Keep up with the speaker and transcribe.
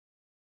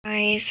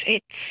Guys,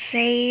 it's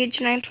Sage,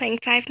 and I'm playing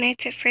Five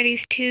Nights at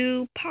Freddy's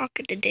 2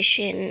 Pocket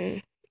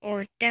Edition,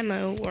 or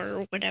Demo,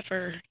 or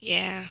whatever,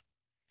 yeah.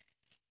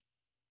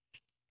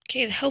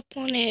 Okay, the Hope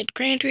Wanted,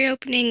 grand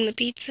reopening, the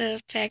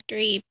Pizza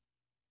Factory,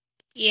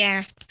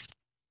 yeah.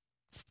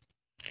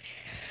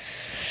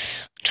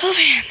 12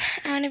 a.m.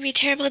 I'm gonna be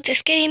terrible at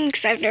this game,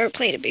 because I've never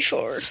played it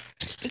before.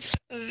 It's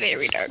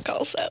very dark,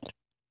 also.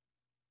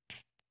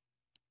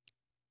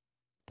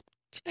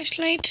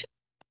 Flashlight,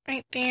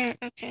 right there,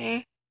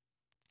 okay.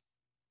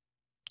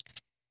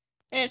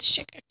 Let's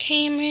check our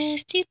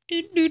cameras. What's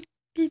the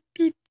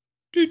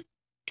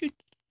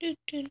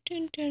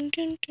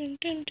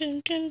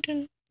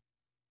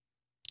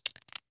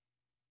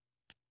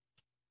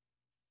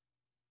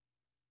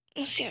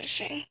other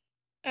thing?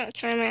 Oh,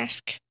 it's my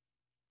mask.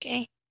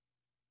 Okay.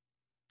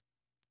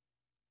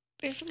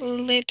 There's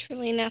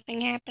literally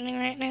nothing happening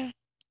right now.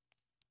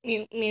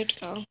 Mute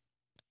call.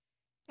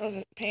 I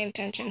wasn't paying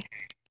attention.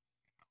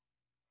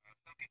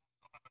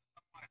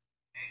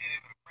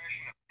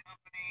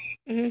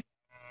 Mm-hmm.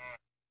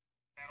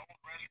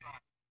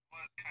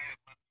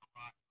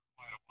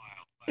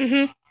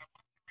 Mm-hmm.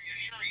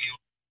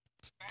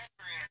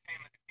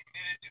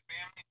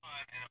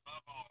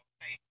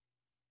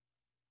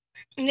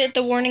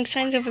 The warning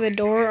signs over the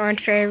door aren't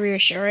very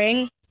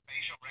reassuring.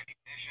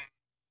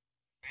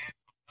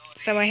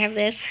 So I have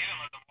this.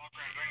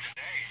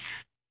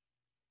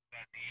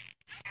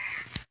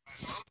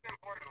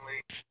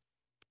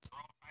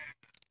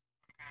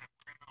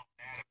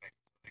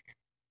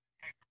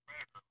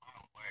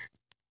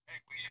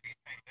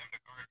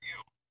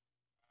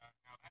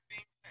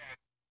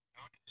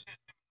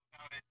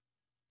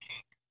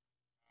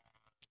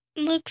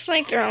 Looks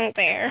like they're all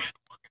there.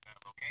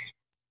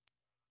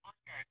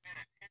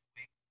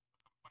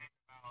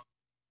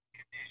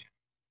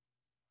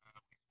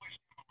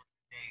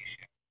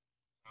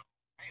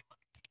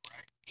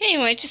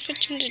 Anyway, I just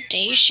switched into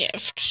day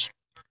shift.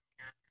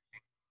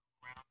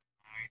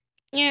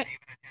 Yeah.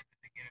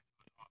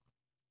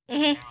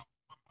 Mm-hmm.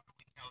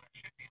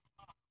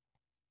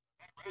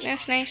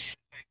 That's nice.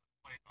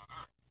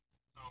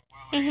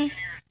 Mm-hmm.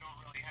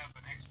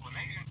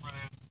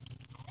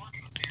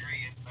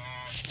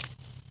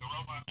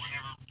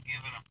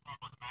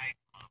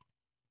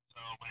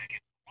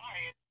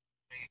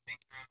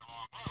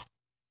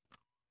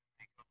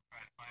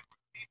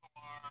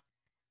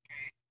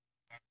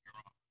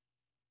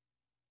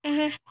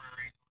 Mm-hmm.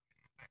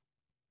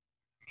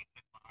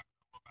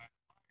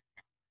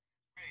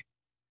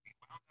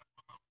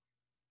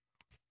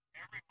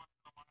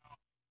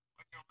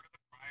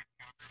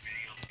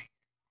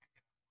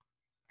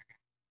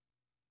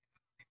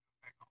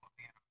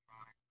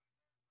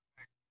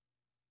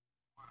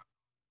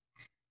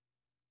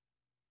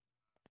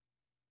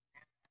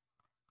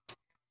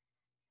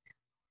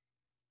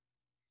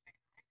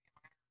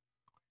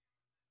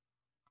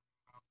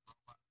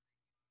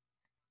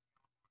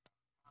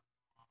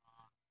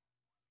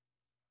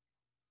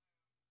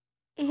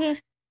 Mm-hmm.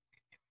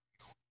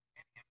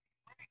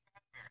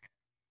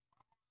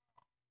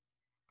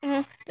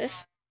 Mm-hmm.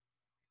 This.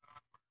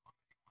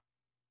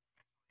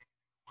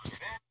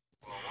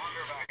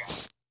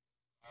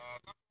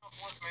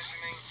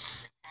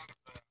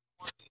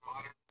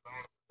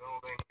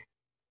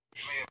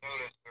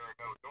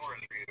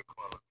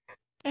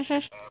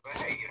 Mm-hmm. But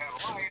hey, you have a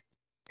light,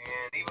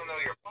 and even though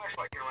your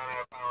flashlight can run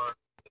out of power,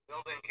 the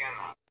building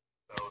cannot.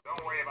 So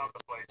don't worry about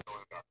the place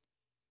going dark.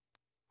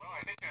 Well,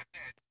 I think that's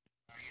it.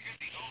 You should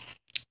be golden.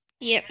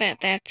 Yep,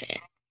 that's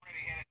it.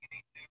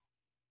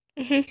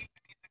 Mm-hmm.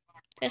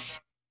 This.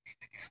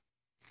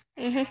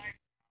 Mm-hmm.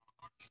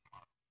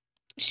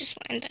 Let's just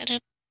wind that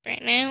up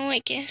right now, I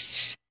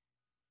guess.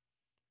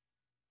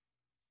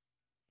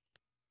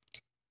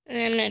 And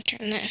then I'm gonna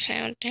turn that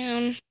sound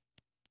down.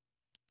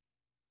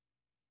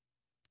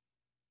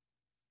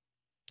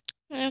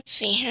 Let's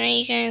see, how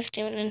you guys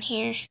doing in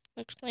here?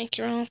 Looks like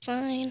you're all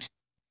fine.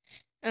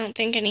 I don't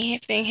think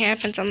anything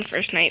happens on the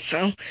first night,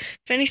 so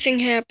if anything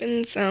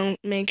happens, I'll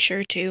make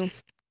sure to...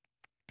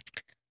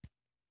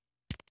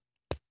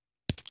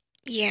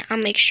 Yeah, I'll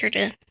make sure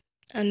to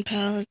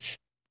unpause.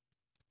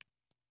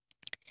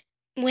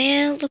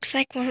 Well, looks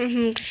like one of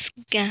them's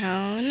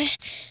gone.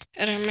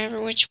 I don't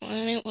remember which one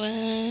it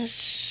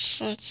was.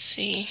 Let's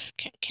see.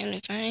 Can we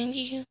find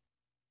you?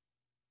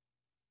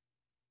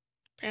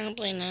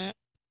 Probably not.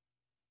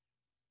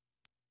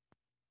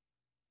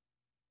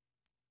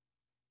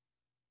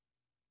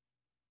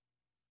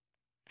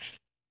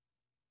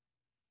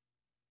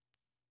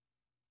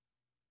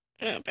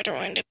 Oh, better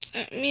wind up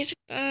that music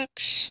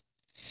box.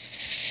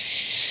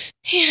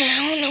 Yeah,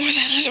 I don't know where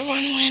that other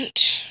one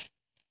went.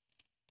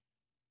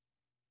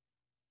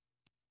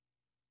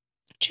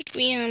 Should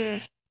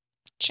we,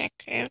 check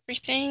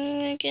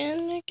everything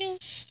again, I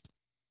guess?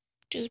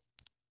 Put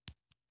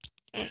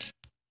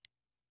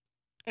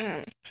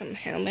my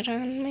helmet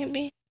on,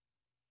 maybe?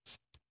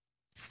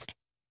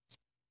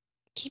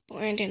 Keep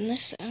winding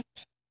this up.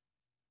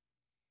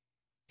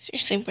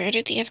 Seriously, where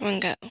did the other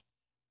one go?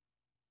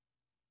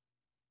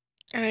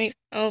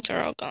 Oh,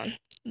 they're all gone.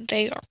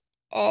 They are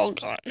all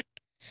gone.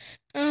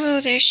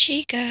 Oh, there's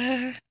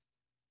Chica.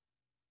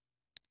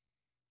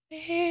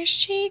 There's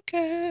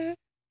Chica.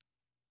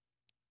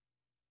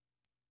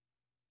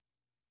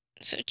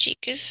 So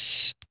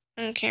Chica's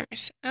on camera.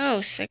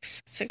 Oh,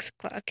 6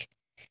 o'clock.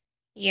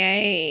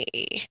 Yay.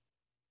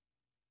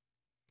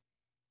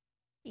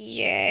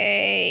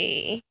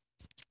 Yay.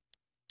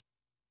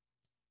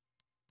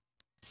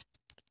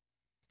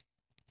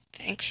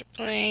 Thanks for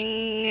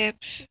playing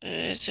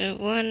episode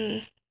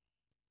 1.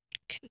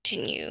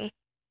 Continue.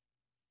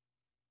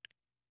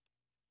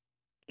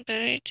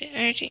 But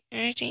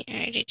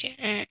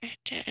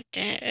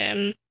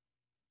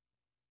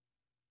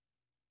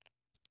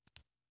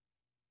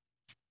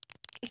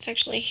let's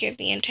actually hear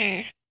the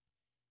entire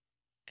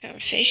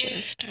conversation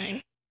this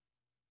time.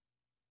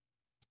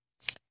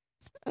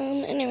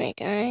 Anyway,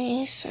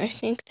 guys, I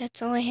think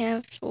that's all I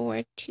have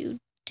for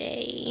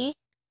today.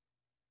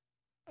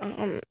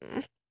 If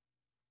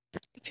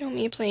you want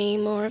me to play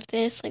more of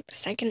this, like the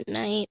second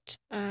night,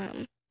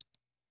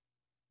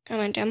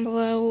 comment down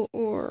below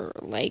or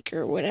like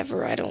or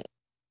whatever. I don't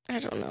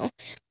know.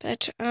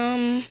 But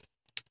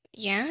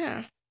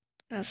yeah.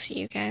 I'll see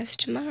you guys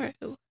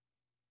tomorrow.